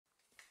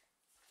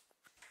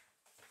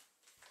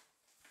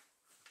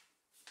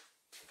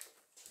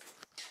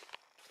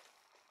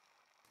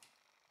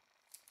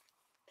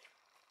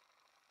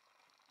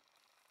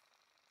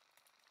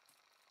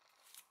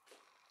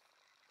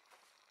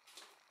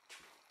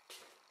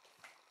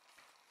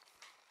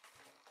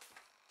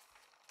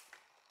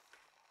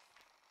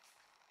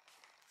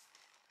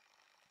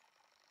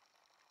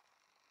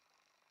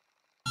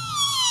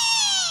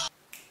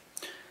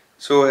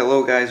So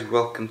hello guys,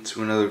 welcome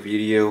to another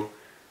video.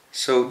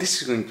 So this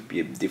is going to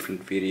be a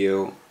different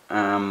video.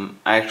 I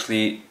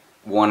actually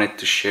wanted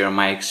to share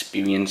my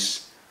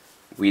experience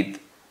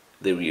with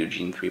the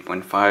Ryujin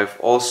 3.5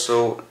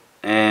 also,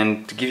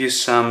 and to give you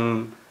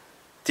some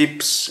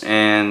tips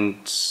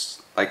and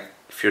like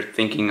if you're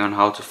thinking on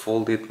how to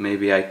fold it,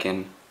 maybe I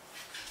can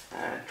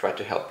try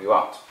to help you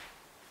out.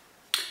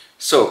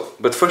 So,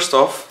 but first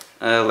off,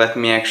 let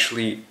me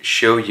actually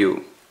show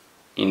you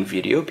in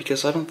video,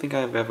 because I don't think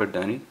I've ever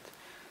done it.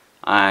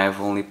 I've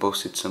only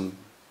posted some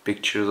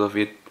pictures of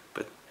it,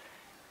 but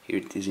here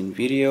it is in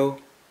video.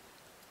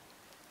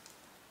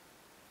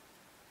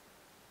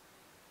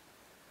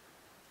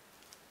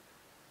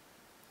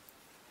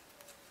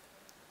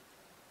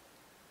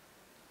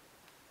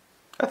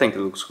 I think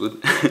it looks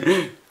good.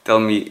 Tell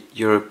me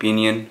your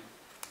opinion.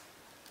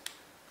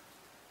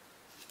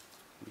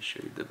 Let me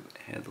show you the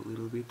head a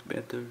little bit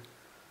better.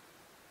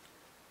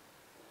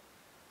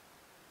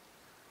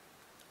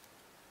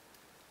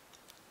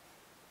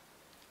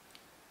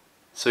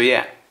 So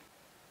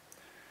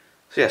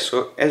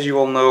as you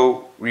all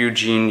know,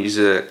 Ryujin is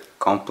a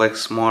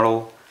complex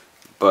model,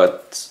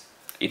 but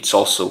it's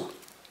also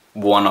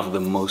one of the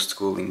most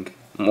cool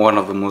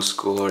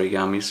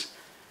origamis,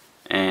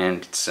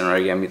 and it's an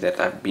origami that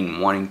I've been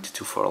wanting to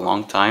do for a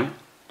long time.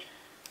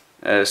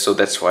 So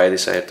that's why I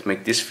decided to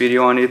make this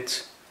video on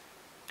it.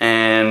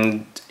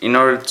 And in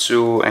order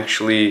to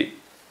actually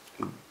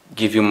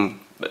give you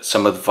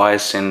some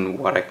advice and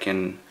what I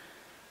can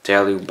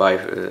tell you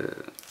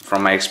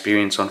from my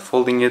experience on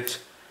folding it,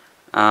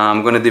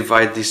 I'm gonna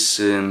divide this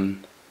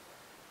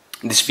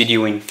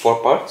video in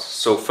 4 parts.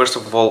 So first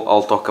of all,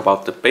 I'll talk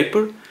about the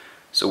paper.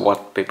 So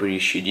what paper you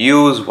should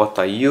use, what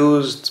I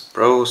used,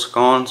 pros,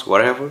 cons,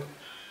 whatever.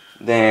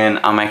 Then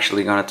I'm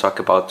actually gonna talk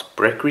about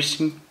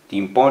pre-creasing, the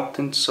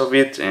importance of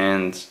it,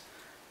 and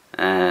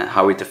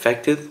how it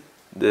affected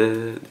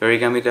the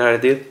origami that I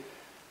did.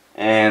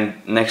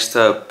 And next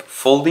up,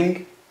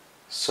 folding.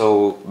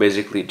 So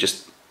basically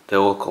just the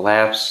whole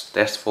collapse,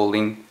 test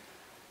folding,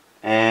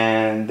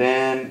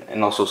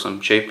 and also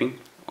some shaping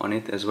on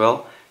it as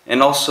well,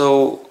 and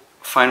also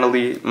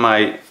finally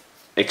my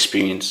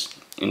experience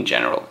in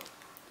general.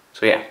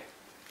 So yeah.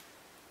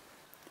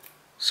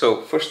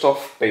 So first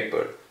off,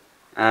 paper.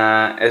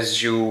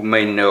 As you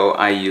may know,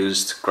 I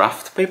used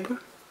craft paper,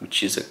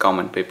 which is a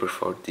common paper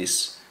for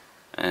this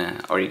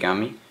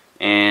origami,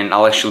 and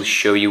I'll actually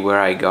show you where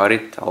I got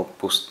it. I'll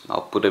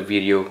put a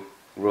video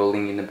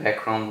rolling in the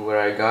background where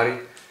I got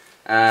it.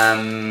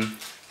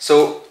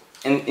 So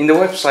in the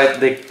website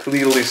they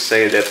clearly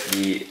say that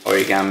the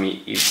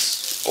origami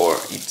is, or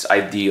it's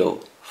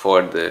ideal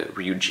for the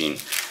Ryujin,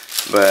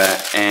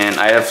 and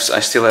I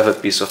still have a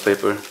piece of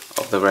paper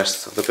of the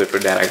rest of the paper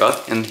that I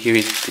got, and here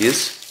it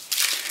is.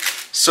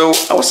 So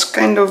I was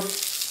kind of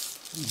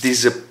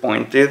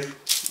disappointed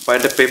by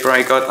the paper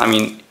I got. I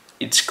mean,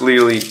 it's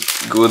clearly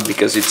good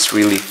because it's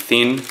really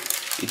thin,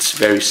 it's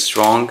very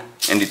strong,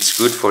 and it's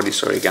good for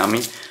this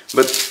origami.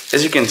 But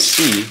as you can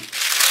see,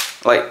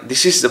 like,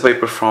 this is the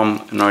paper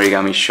from an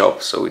origami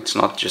shop, so it's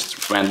not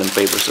just random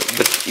paper.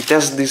 But it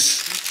has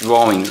these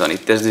drawings on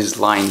it. There's these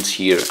lines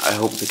here. I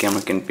hope the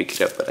camera can pick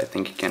it up, but I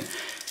think it can.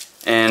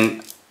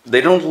 And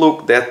they don't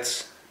look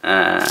that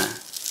bad.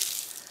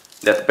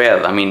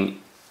 I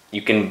mean,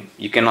 you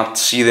cannot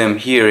see them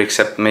here,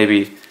 except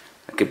maybe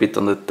like a bit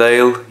on the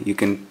tail. You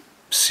can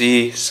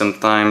see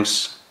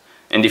sometimes,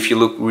 and if you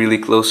look really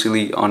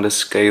closely on the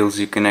scales,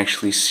 you can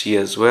actually see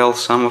as well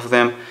some of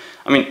them.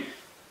 I mean,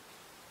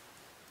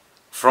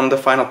 from the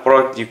final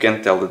product you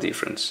can tell the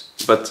difference.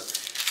 But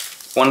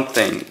one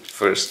thing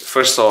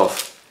first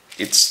off,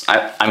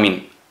 I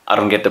mean, I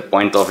don't get the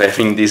point of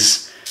having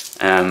this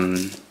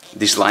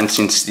line,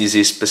 since this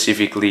is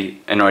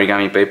specifically an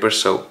origami paper,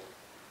 so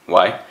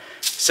why?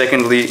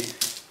 Secondly,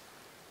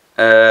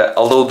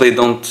 although they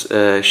don't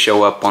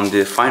show up on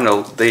the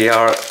final, they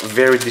are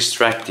very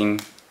distracting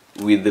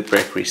with the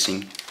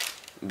pre-creasing,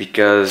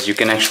 because you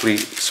can actually,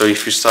 so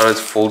if you started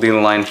folding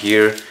a line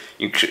here,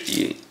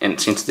 and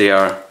since they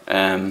have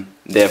a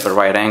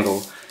right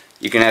angle,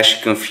 you can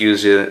actually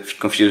confuse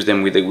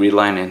them with the grid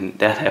line, and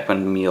that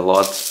happened to me a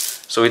lot,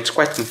 so it's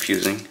quite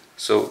confusing.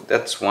 So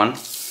that's one.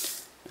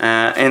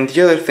 And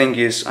the other thing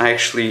is, I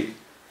actually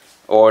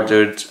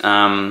ordered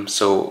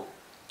so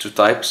 2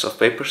 types of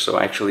paper. So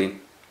actually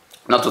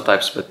not 2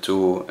 types, but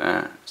 2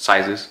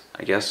 sizes,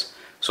 I guess.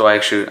 So I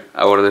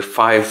ordered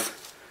 5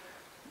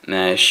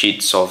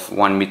 sheets of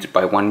 1 meter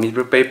by 1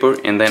 meter paper,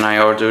 and then I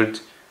ordered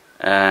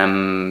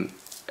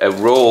a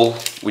roll,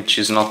 which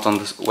is not on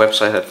the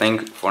website, I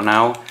think, for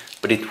now,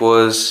 but it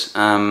was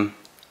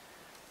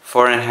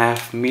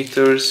 4.5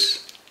 meters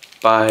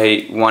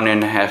by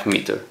 1.5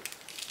 meter,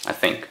 I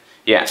think.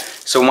 Yeah,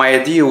 so my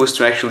idea was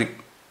to actually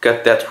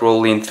cut that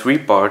roll in 3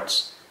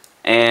 parts,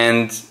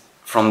 and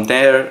from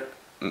there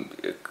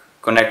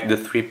connect the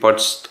 3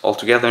 parts all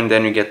together, and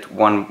then you get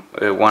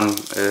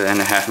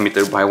 1.5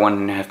 meter by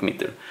 1.5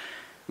 meter.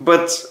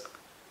 But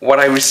what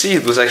I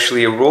received was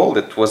actually a roll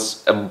that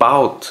was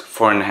about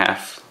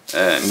 4.5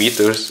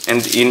 meters,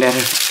 and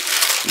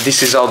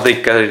this is how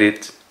they cut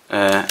it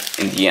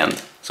in the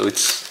end. So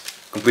it's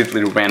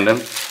completely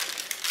random,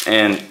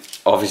 and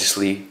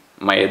obviously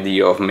my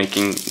idea of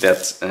making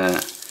that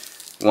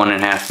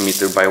 1.5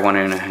 meter by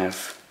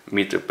 1.5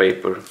 meter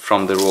paper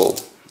from the roll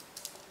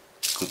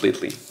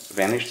completely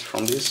vanished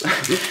from this.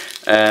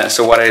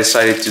 So what I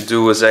decided to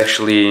do was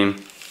actually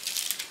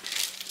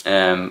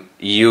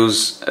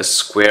use a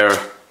square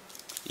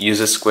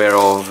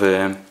of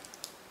 1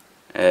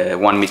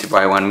 meter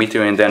by 1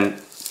 meter, and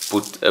then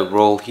put a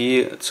roll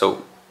here.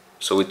 So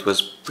it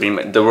was pretty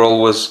much, the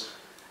roll was,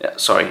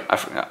 sorry, I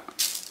forgot,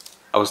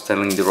 I was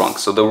telling the wrong.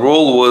 So the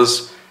roll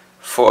was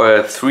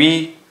for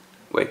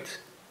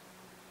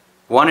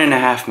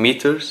 1.5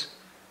 meters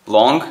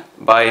long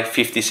by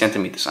 50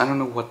 centimeters. I don't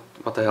know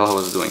what the hell I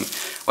was doing,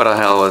 what the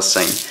hell I was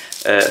saying.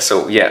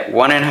 So yeah,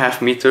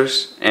 1.5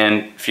 meters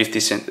and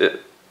 50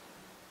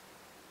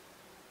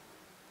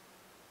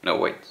 no,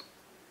 wait.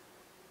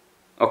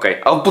 Okay,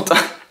 I'll put.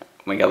 Oh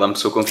my god, I'm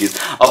so confused.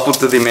 I'll put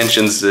the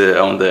dimensions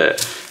on the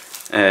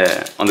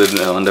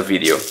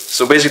video.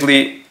 So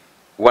basically,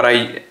 what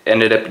I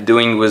ended up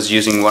doing was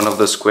using one of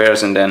the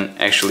squares and then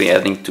actually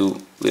adding two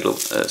little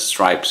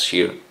stripes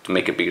here to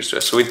make a bigger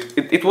square. So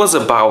it was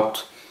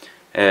about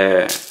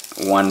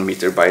 1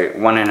 meter by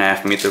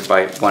 1.5 meter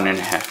by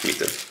 1.5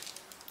 meter.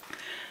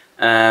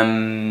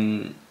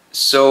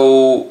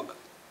 So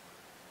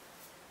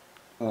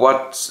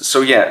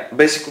yeah,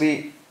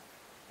 basically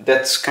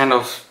that's kind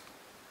of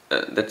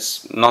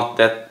that's not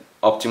that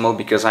optimal,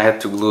 because I had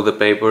to glue the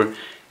paper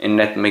and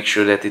make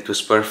sure that it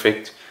was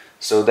perfect.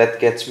 So that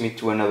gets me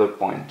to another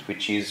point,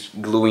 which is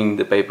gluing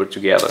the paper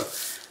together.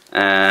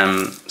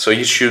 So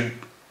you should,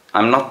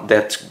 I'm not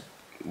that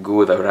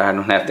good, or I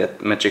don't have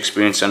that much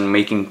experience on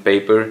making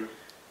paper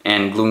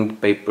and gluing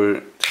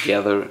paper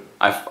together.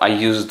 I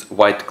used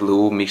white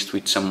glue mixed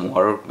with some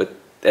water, but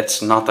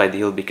that's not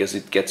ideal because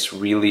it gets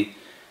really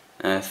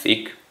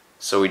thick,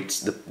 so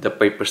the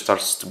paper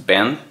starts to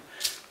bend.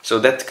 So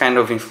that kind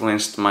of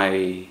influenced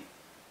my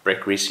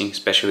pre-creasing,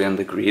 especially on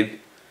the grid.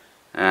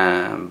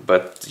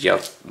 But yeah,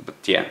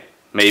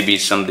 maybe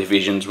some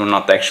divisions were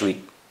not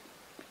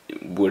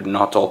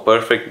all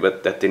perfect,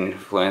 but that didn't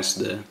influence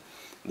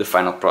the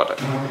final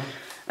product.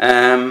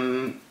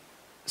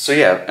 So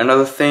yeah,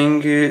 another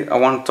thing I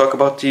want to talk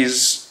about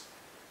is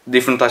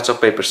different types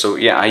of paper. So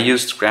yeah, I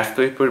used craft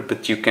paper,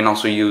 but you can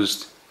also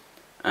use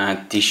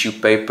tissue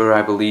paper,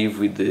 I believe,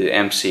 with the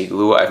MC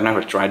glue. I've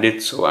never tried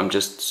it, so I'm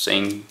just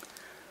saying.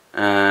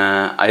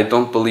 I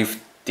don't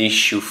believe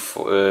tissue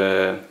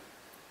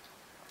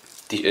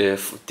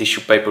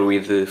paper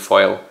with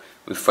foil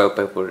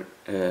paper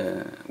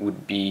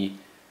would be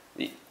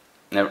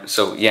never.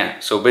 So yeah,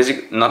 so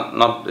basically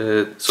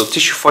so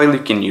tissue foil you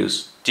can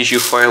use tissue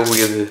foil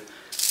with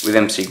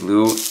MC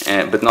glue,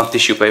 but not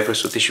tissue paper.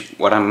 So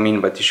what I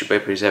mean by tissue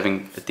paper is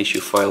having a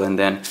tissue foil and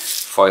then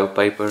foil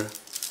paper.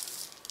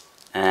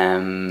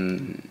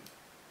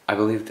 I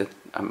believe that,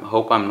 I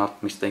hope I'm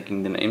not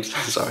mistaking the names.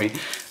 Sorry,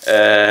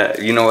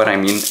 you know what I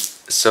mean.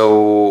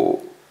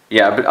 So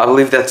yeah, but I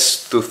believe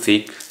that's too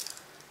thick.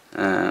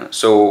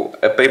 So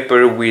a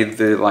paper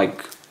with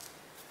like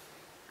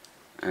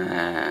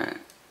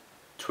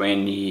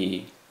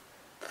 20,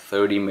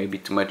 30, maybe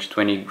too much,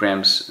 20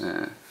 grams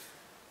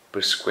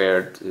per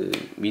squared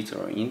meter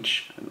or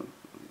inch,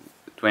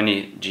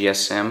 20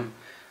 GSM.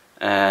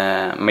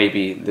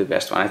 Maybe the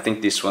best one. I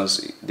think this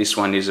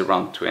one is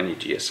around 20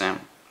 GSM.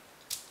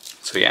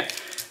 So yeah.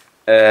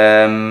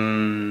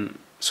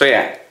 So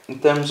yeah, in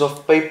terms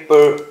of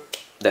paper,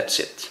 that's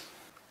it.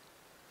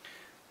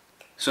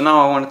 So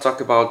now I want to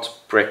talk about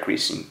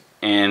pre-creasing,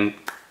 and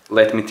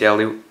let me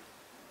tell you,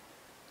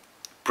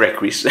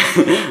 pre-crease.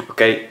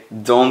 Okay,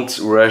 don't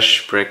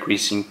rush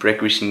pre-creasing.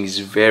 Pre-creasing is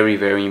very,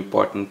 very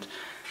important.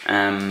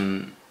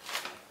 I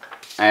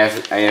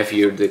have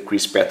here the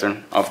crease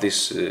pattern of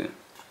this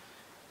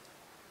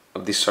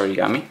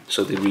origami,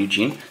 so the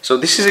Ryujin. So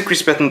this is a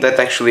crease pattern that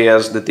actually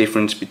has the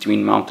difference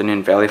between mountain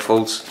and valley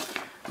folds,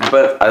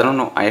 but I don't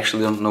know, I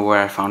actually don't know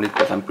where I found it,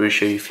 but I'm pretty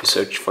sure if you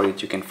search for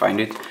it you can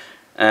find it.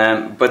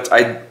 But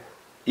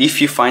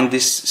if you find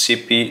this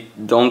CP,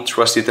 don't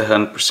trust it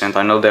 100%.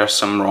 I know there are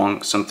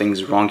some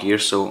things wrong here,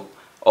 so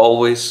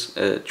always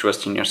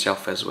trust in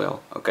yourself as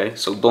well. Okay,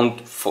 so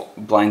don't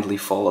blindly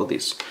follow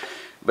this.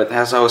 But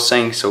as I was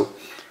saying, so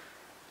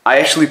I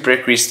actually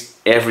pre-creased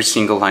every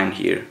single line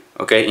here,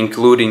 okay,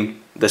 including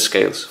the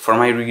scales. For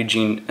my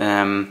Ryujin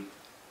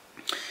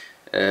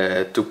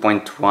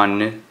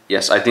 2.1,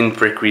 yes, I didn't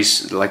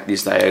pre-crease like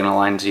these diagonal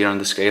lines here on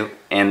the scale,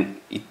 and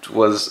it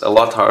was a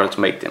lot harder to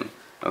make them.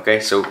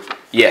 Okay, so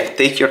yeah,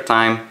 take your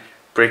time,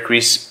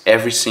 pre-crease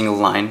every single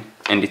line,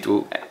 and it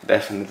will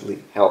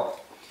definitely help.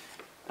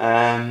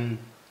 And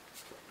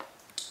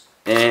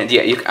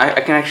yeah,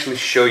 I can actually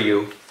show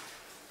you.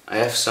 I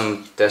have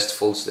some test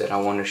folds that I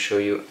want to show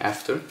you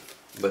after,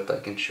 but I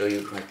can show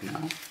you right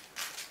now.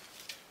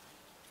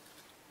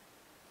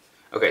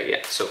 Okay,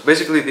 yeah, so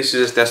basically this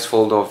is a test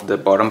fold of the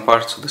bottom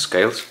parts of the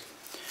scales,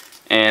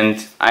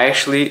 and I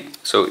actually,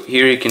 so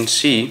here you can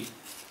see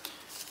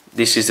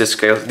this is the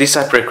scale. This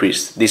I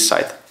pre-creased, this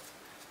side.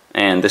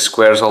 and the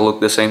squares all look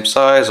the same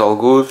size, all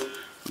good.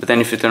 But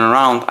then if you turn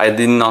around, I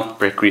did not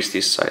pre-crease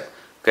this side.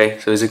 Okay,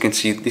 so as you can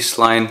see, this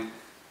line,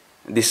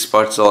 this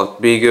part's a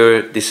lot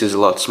bigger, this is a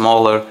lot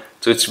smaller,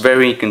 so it's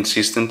very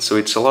consistent. So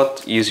it's a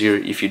lot easier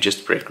if you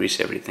just pre-crease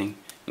everything,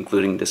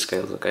 including the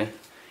scales. Okay,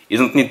 you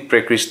don't need to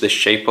pre-crease the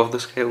shape of the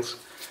scales,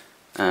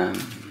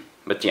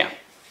 but yeah,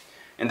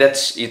 and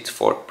that's it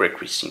for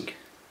pre-creasing.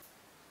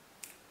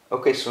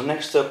 Okay, so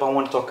next up I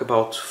want to talk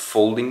about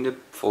folding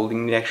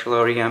the actual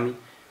origami.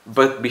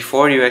 But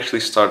before you actually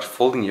start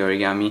folding your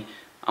origami,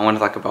 I want to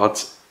talk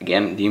about,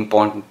 again, the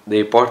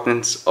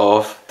importance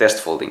of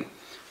test folding.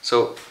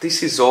 So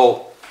this is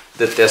all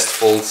the test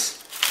folds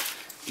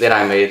that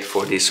I made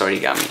for this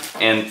origami.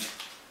 And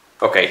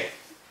okay,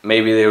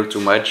 maybe they were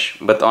too much,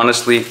 but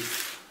honestly,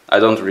 I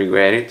don't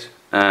regret it.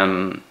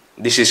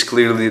 This is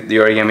clearly the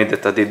origami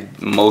that I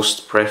did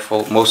most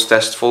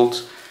test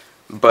folds,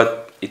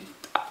 but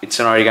it's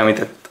an origami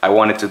that I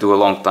wanted to do a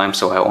long time,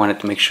 so I wanted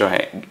to make sure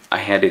I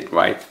had it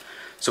right.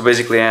 So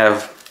basically I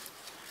have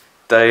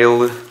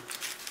tail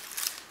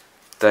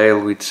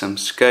with some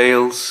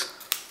scales,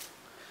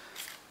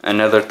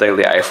 another tail.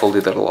 Yeah, I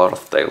folded a lot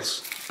of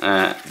tails.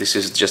 This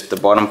is just the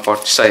bottom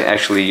part. This I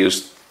actually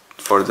used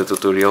for the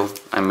tutorial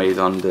I made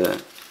on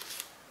the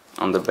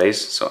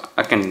base, so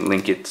I can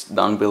link it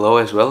down below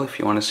as well if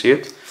you want to see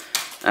it.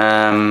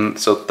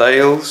 So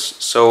tails,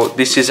 so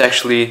this is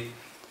actually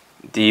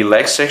the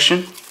leg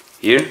section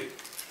here.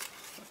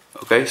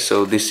 Okay,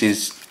 so this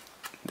is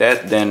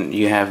that. Then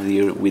you have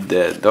with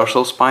the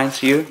dorsal spines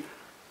here.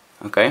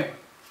 Okay,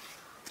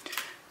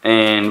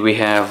 and we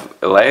have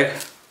a leg,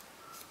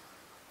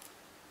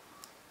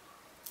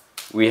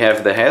 we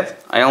have the head.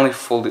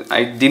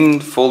 I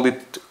didn't fold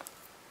it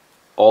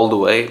all the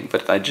way,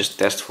 but I just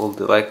test folded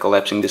the leg,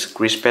 collapsing this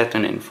crease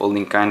pattern and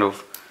folding kind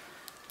of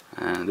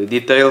the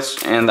details.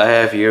 And I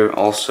have here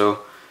also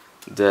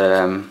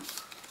the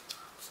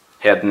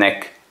head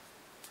neck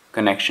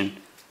connection.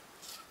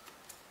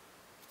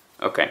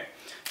 Okay,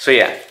 so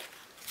yeah,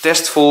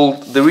 test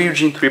fold, the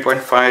Ryujin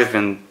 3.5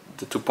 and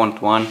the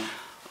 2.1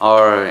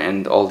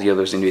 and all the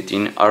others in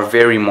between are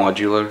very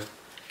modular,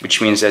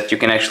 which means that you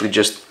can actually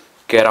just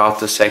cut out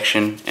the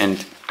section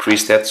and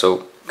crease that.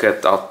 So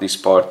cut out this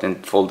part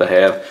and fold the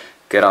head,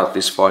 cut out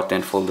this part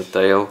and fold the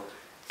tail,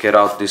 cut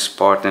out this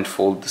part and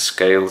fold the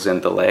scales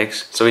and the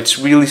legs. So it's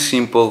really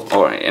simple,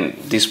 and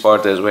this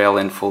part as well,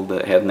 and fold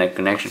the head neck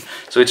connection.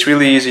 So it's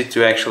really easy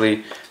to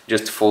actually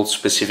just fold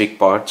specific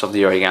parts of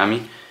the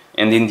origami,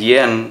 and in the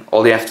end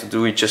all you have to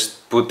do is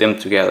just put them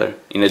together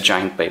in a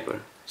giant paper.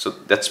 So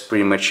that's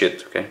pretty much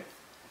it. Okay,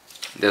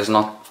 there's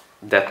not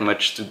that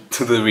much to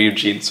the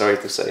Ryujin, sorry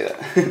to say that.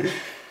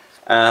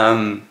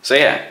 So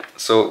yeah,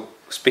 so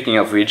speaking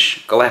of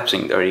which,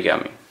 collapsing the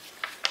origami.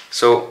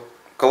 So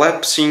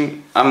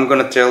collapsing, I'm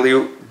gonna tell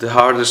you, the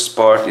hardest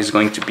part is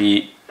going to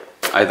be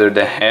either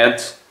the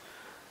head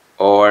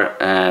or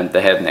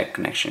the head neck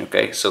connection.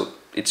 Okay, so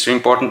it's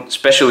important,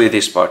 especially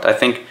this part. I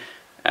think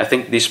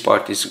this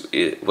part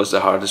was the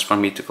hardest for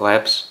me to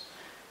collapse.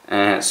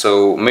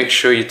 So make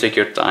sure you take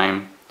your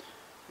time.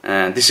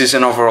 This is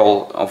an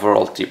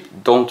overall tip.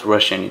 Don't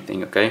rush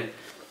anything. Okay.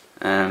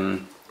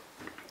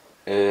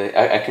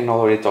 I can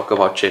already talk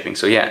about shaping.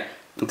 So yeah,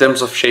 in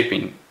terms of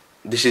shaping,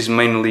 this is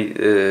mainly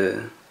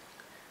the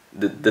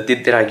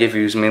tip that I gave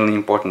you is mainly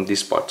important,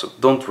 this part. So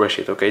don't rush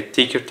it. Okay,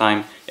 take your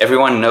time.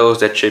 Everyone knows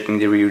that shaping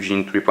the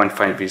Ryujin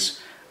 3.5 is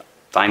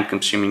time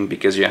consuming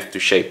because you have to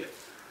shape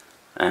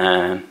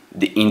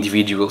the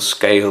individual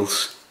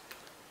scales,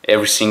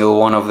 every single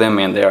one of them,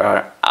 and there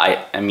are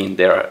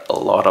there are a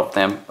lot of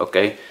them.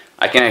 Okay,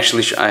 I can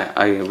actually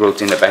I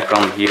wrote in the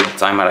background here the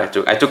time that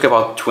I took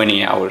about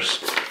 20 hours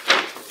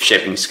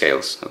shaping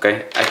scales.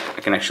 Okay,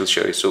 I can actually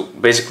show you. So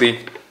basically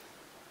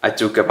I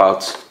took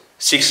about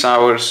 6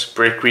 hours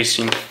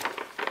pre-creasing,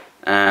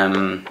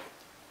 then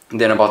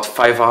about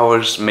 5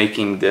 hours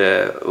making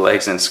the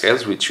legs and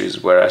scales, which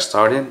is where I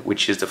started,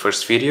 which is the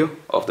first video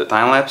of the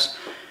time lapse.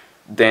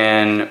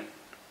 Then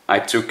I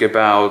took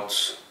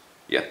about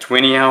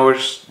 20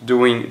 hours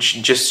doing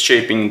just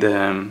shaping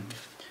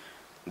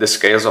the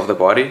scales of the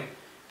body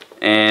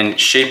and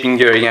shaping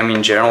the origami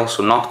in general.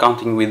 So not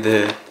counting with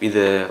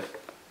the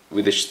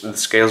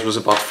scales was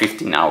about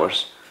 15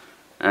 hours.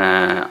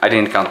 I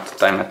didn't count the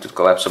time I took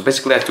collapse. So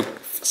basically I took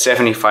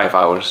 75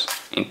 hours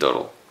in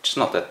total, which is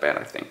not that bad,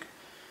 I think.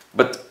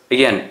 But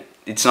again,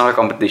 it's not a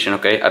competition.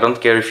 Okay, I don't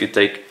care if you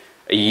take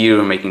a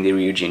year making the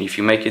Ryujin. If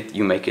you make it,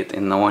 you make it,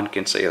 and no one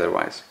can say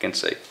otherwise. Can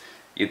say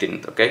you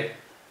didn't. Okay.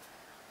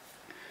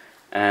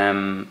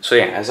 So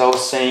yeah, as I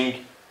was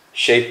saying,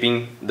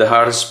 shaping, the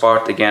hardest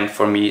part again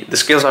for me. The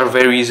scales are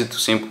very easy to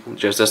simple.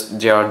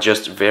 They are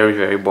just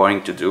very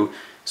boring to do.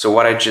 So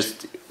what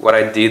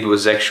I did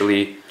was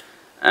actually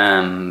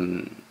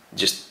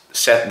just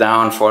sat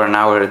down for an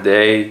hour a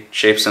day,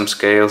 shape some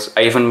scales.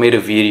 I even made a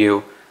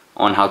video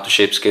on how to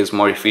shape scales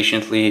more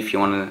efficiently. If you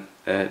want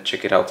to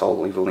check it out, I'll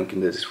leave a link in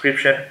the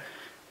description.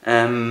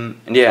 And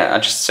yeah, I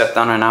just sat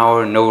down an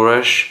hour, no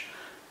rush,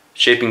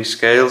 shaping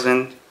scales,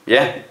 and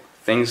yeah,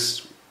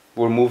 things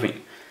were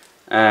moving.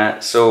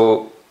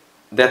 So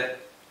that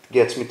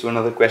gets me to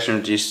another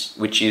question,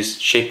 which is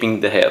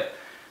shaping the head.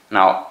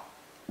 Now,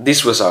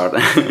 this was hard.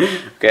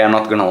 Okay, I'm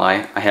not gonna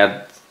lie. I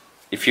had,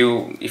 if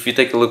you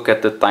take a look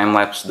at the time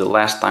lapse, the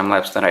last time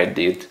lapse that I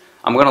did,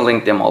 I'm gonna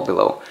link them all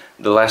below.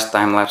 The last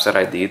time lapse that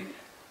I did,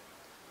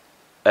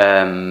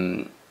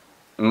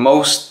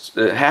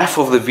 half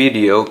of the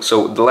video,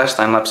 so the last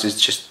time lapse is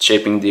just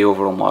shaping the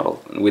overall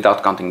model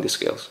without counting the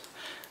scales.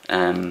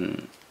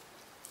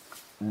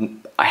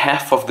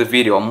 Half of the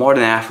video, or more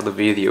than half of the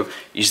video,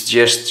 is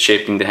just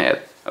shaping the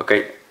head.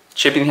 Okay,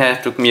 shaping the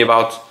head took me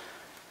about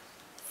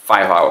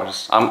 5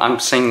 hours. I'm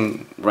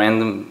saying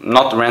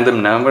not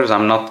random numbers.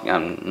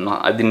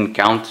 I didn't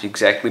count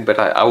exactly, but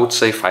I would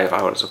say 5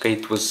 hours. Okay,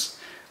 it was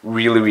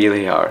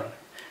really hard,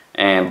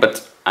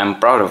 but I'm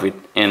proud of it.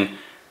 And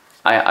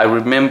I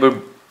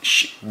remember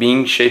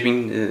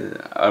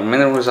I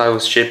remember as I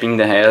was shaping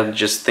the head,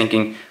 just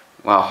thinking,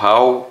 wow,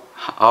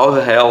 how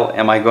the hell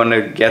am I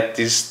gonna get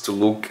this to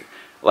look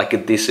like a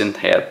decent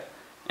head?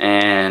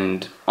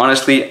 And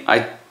honestly,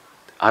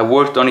 I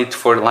worked on it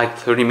for like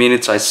 30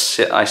 minutes. I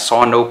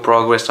saw no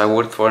progress. I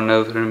worked for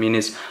another 30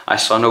 minutes. I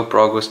saw no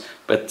progress.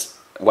 But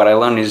what I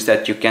learned is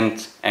that you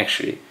can't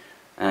actually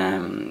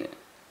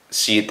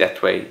see it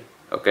that way.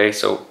 Okay,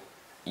 so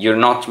you're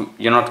not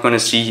going to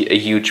see a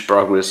huge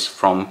progress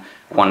from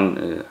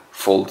one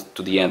fold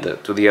to the other.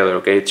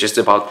 Okay, it's just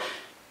about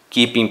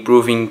keep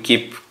improving,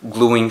 keep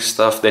gluing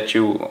stuff that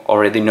you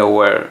already know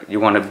where you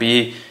want to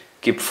be,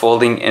 keep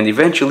folding, and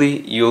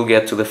eventually you'll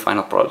get to the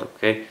final product.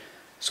 Okay,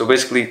 so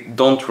basically,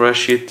 don't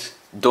rush it.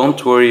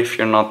 Don't worry if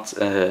you're not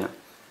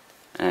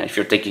if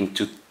you're taking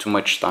too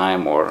much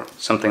time or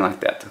something like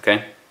that.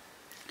 Okay.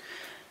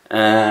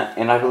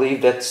 And I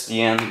believe that's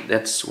the end.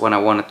 That's what I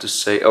wanted to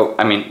say. Oh,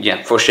 I mean,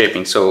 yeah, for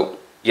shaping. So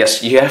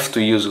yes, you have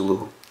to use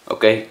glue.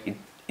 Okay,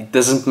 it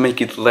doesn't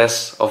make it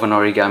less of an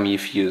origami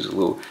if you use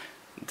glue.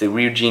 The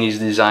Ryujin is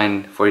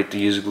designed for it to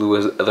use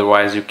glue,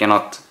 otherwise you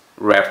cannot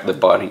wrap the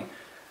body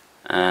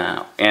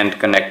and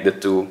connect the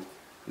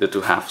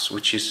two halves,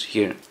 which is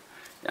here.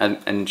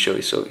 And show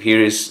you. So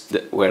here is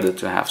where the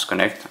two halves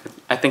connect.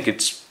 I think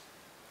it's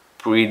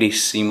pretty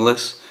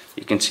seamless.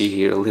 You can see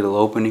here a little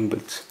opening,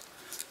 but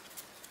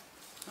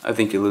I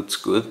think it looks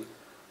good.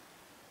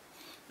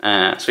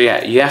 So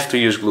yeah, you have to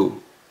use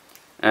glue.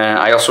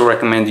 I also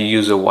recommend you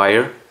use a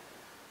wire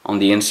on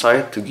the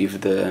inside to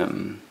give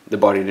the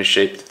body the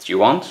shape that you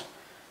want.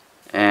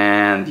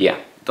 And yeah,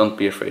 don't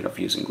be afraid of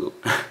using glue.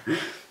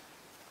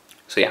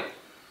 So yeah.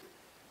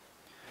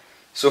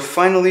 So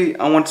finally,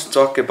 I want to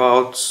talk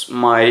about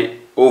my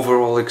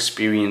overall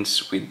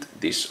experience with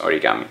this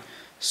origami.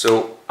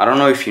 So I don't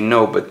know if you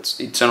know, but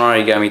it's an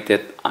origami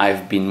that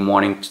I've been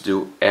wanting to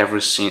do ever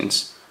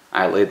since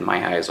I laid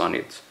my eyes on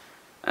it.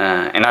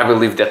 And I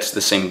believe that's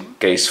the same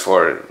case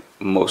for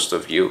most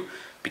of you,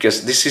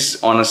 because this is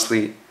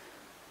honestly,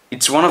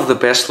 it's one of the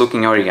best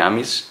looking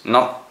origamis,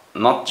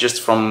 not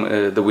just from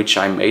the which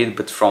I made,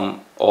 but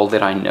from all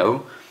that I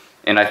know.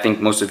 And I think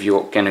most of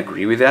you can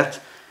agree with that.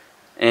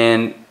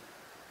 And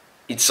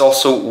it's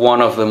also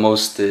one of the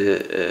most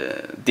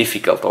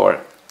difficult, or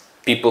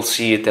people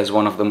see it as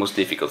one of the most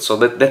difficult. So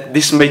that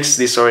this makes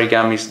this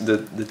origami,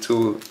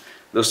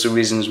 those two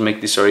reasons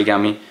make this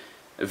origami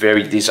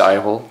very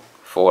desirable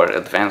for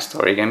advanced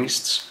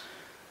origamists.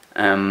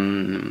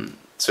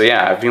 So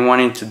yeah, I've been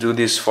wanting to do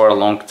this for a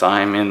long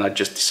time, and I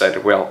just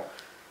decided, well,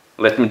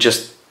 let me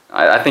just,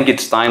 I think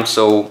it's time.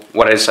 So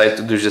what I decided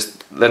to do is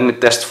just let me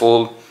test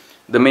fold.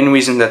 The main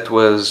reason that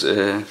was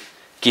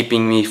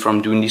keeping me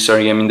from doing this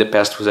origami in the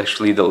past was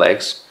actually the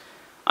legs.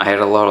 I had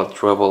a lot of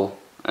trouble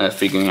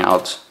figuring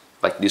out,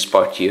 like this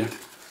part here.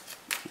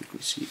 Let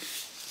me see,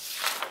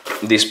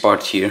 this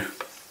part here.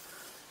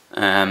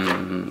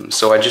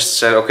 So I just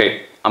said,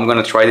 okay, I'm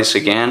gonna try this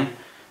again,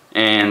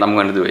 and I'm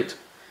gonna do it.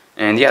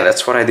 And yeah,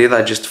 that's what I did.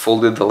 I just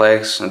folded the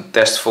legs, and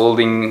test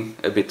folding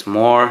a bit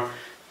more,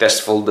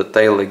 test fold the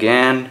tail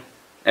again,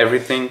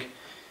 everything.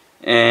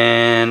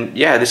 And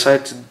yeah, I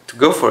decided to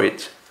go for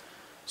it.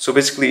 So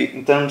basically,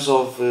 in terms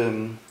of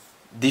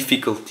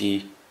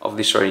difficulty of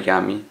this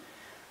origami,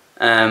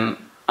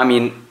 I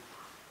mean,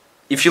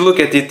 if you look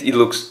at it, it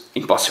looks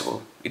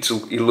impossible. It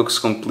looks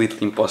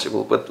completely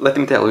impossible, but let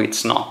me tell you,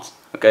 it's not.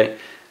 Okay,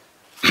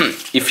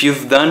 if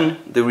you've done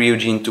the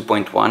Ryujin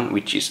 2.1,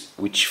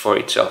 which for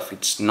itself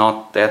it's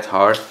not that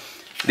hard,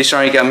 this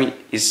origami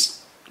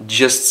is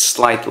just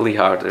slightly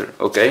harder.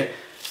 Okay,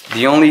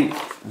 the only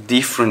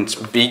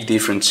big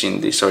difference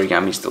in this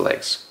origami is the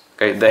legs.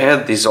 Okay, the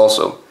head is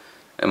also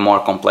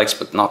more complex,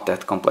 but not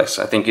that complex.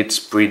 I think it's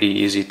pretty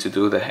easy to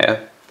do the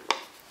head.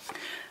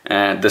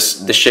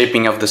 The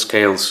shaping of the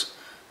scales,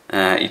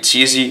 it's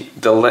easy.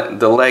 The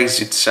legs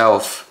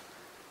itself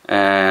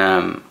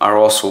are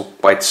also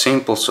quite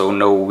simple, so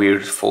no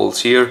weird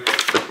folds here.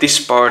 But this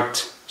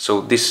part,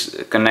 so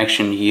this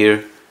connection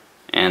here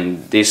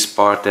and this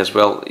part as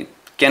well, it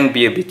can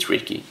be a bit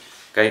tricky.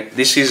 Okay,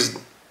 this is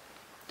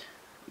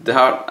the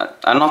hard.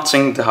 I'm not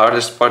saying the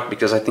hardest part,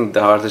 because I think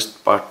the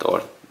hardest part,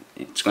 or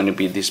it's going to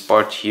be this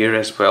part here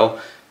as well.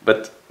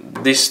 But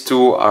these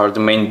two are the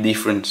main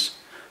difference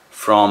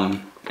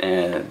from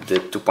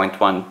the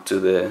 2.1 to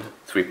the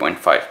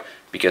 3.5,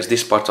 because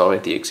this part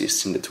already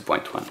exists in the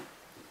 2.1.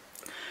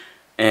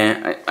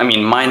 And I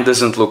mean, mine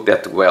doesn't look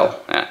that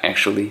well,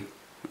 actually.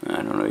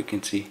 I don't know, you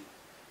can see.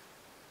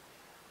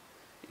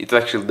 It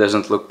actually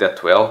doesn't look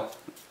that well.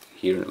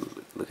 Here,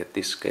 look at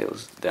these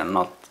scales. They're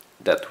not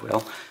that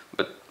well,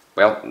 but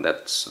well,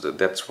 that's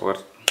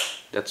what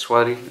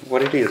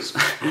it is.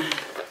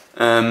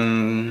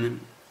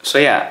 So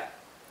yeah,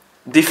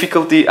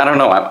 difficulty. I don't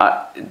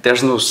know.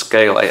 There's no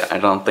scale. I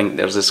don't think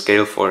there's a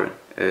scale for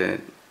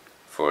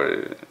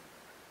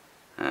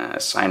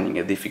assigning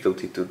a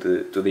difficulty to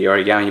the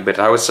origami. But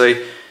I would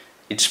say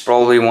it's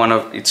probably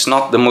it's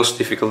not the most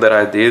difficult that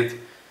I did.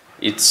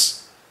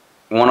 It's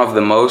one of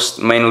the most,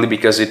 mainly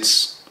because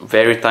it's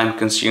very time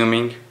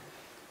consuming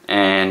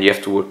and you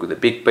have to work with a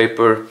big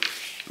paper.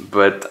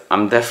 But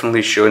I'm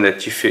definitely sure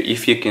that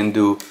if you can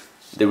do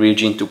the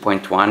Ryujin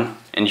 2.1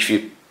 and if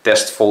you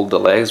test fold the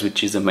legs,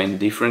 which is the main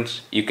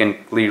difference, you can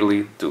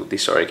clearly do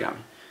this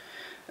origami.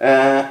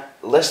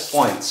 Last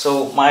point,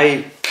 so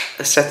my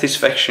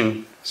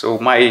satisfaction, so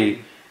my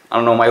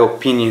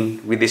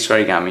opinion with this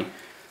origami.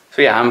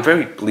 So yeah, I'm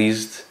very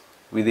pleased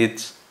with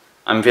it.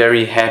 I'm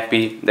very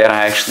happy that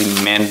I actually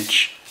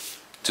managed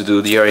to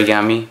do the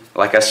origami.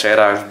 Like I said,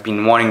 I've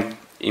been wanting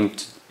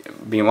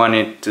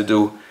to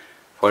do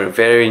for a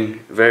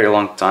very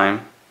long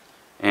time,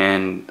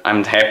 and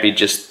I'm happy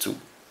just to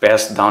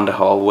pass down the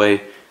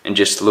hallway and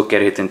just look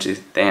at it and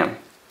just, damn,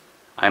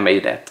 I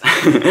made that.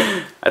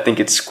 I think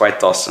it's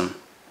quite awesome.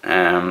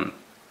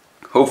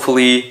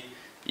 Hopefully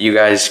you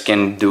guys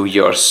can do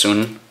yours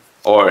soon,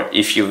 or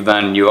if you've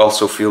done, you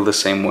also feel the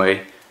same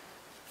way.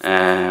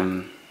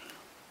 And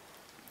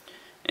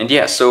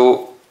yeah,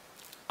 so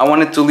I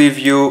wanted to leave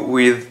you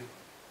with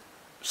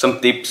some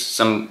tips,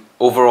 some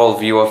overall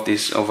view of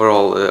this,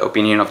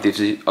 opinion of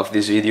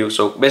this video.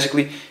 So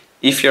basically,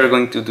 if you're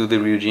going to do the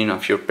Ryujin,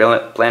 if you're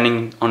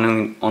planning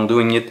on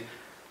doing it,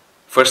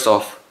 first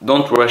off,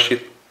 don't rush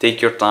it.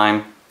 Take your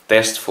time,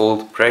 test,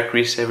 fold,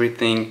 pre-crease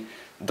everything.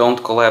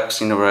 Don't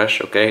collapse in a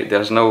rush. Okay,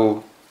 there's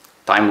no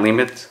time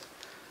limit.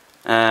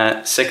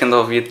 Second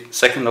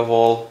of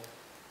all,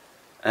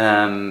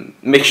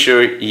 make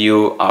sure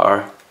you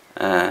are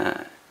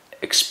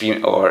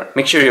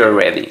make sure you're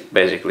ready,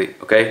 basically.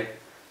 Okay,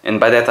 and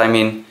by that I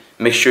mean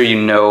make sure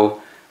you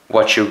know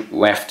what you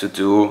have to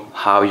do,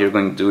 how you're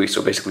going to do it.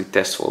 So basically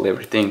test fold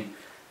everything,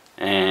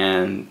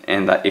 and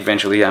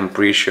eventually I'm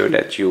pretty sure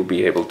that you'll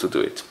be able to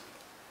do it.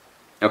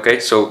 Okay,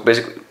 so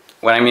basically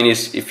what I mean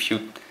is if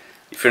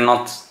you're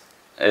not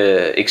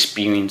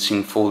experienced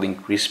in folding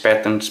crease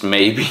patterns,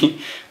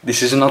 maybe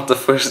this is not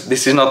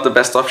the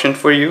best option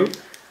for you,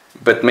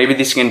 but maybe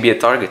this can be a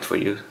target for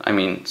you. I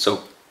mean,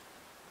 so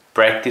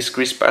practice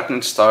crease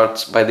pattern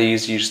starts by the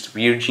easiest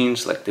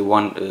Ryujins, like the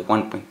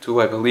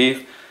 1.2 I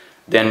believe.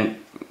 Then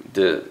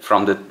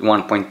from the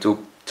 1.2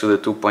 to the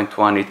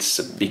 2.1 it's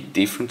a big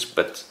difference,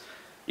 but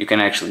you can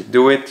actually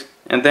do it.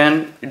 And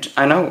then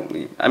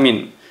I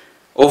mean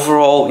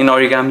overall in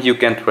origami you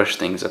can't rush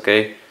things,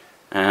 okay?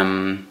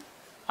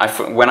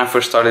 When I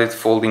first started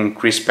folding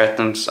crease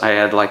patterns, I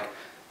had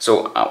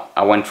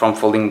I went from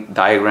folding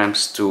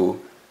diagrams to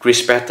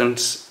crease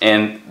patterns,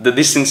 and the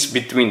distance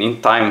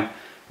between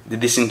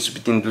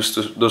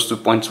those two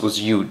points was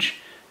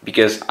huge,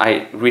 because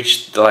I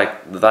reached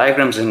the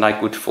diagrams and I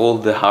could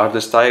fold the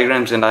hardest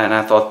diagrams, and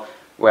I thought,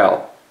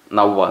 well,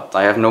 now what?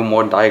 I have no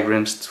more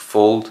diagrams to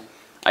fold.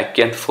 I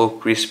can't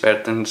fold crease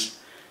patterns,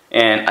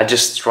 and I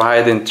just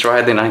tried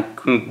and I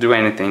couldn't do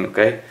anything,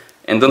 okay?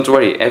 And don't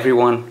worry,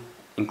 everyone,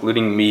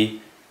 including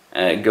me,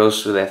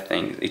 goes through that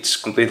thing. It's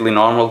completely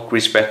normal.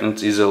 Crease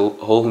patterns is a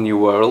whole new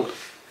world,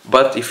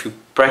 but if you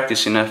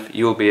practice enough,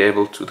 you'll be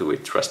able to do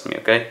it, trust me,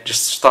 okay?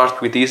 Just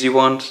start with easy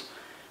ones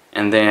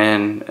and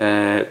then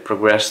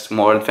progress to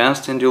more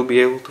advanced, and you'll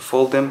be able to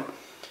fold them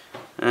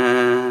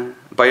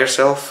by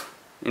yourself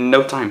in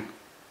no time.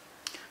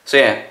 So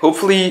yeah,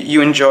 hopefully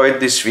you enjoyed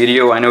this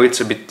video. I know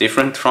it's a bit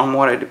different from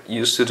what I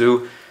used to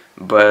do,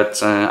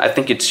 but I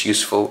think it's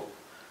useful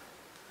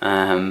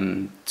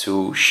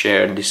to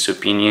share this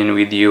opinion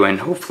with you, and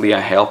hopefully I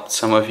helped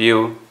some of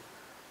you.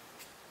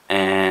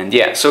 And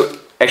yeah, so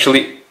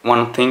actually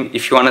one thing,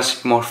 if you want to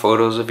see more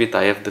photos of it,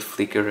 I have the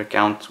Flickr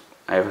account.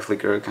 I have a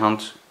Flickr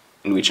account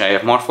in which I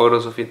have more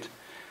photos of it.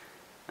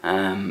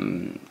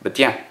 But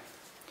yeah,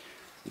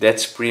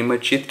 that's pretty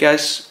much it,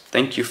 guys.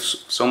 Thank you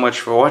so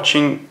much for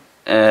watching.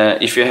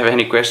 If you have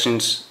any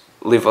questions,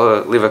 leave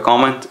a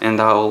comment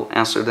and I'll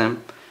answer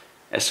them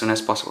as soon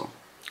as possible.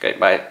 Okay,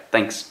 bye.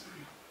 Thanks.